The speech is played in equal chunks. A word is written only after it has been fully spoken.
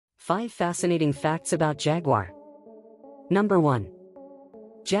5 fascinating facts about jaguar. Number 1.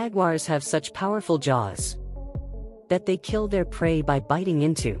 Jaguars have such powerful jaws that they kill their prey by biting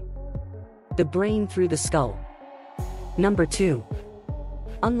into the brain through the skull. Number 2.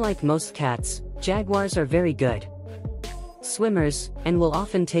 Unlike most cats, jaguars are very good swimmers and will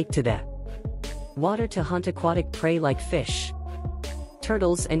often take to the water to hunt aquatic prey like fish,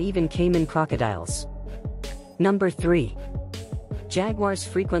 turtles, and even caiman crocodiles. Number 3. Jaguars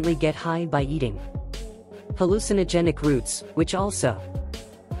frequently get high by eating hallucinogenic roots, which also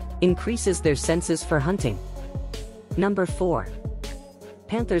increases their senses for hunting. Number 4.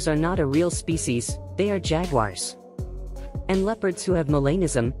 Panthers are not a real species, they are jaguars and leopards who have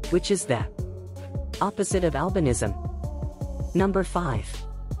melanism, which is the opposite of albinism. Number 5.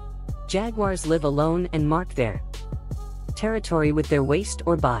 Jaguars live alone and mark their territory with their waist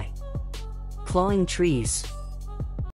or by clawing trees.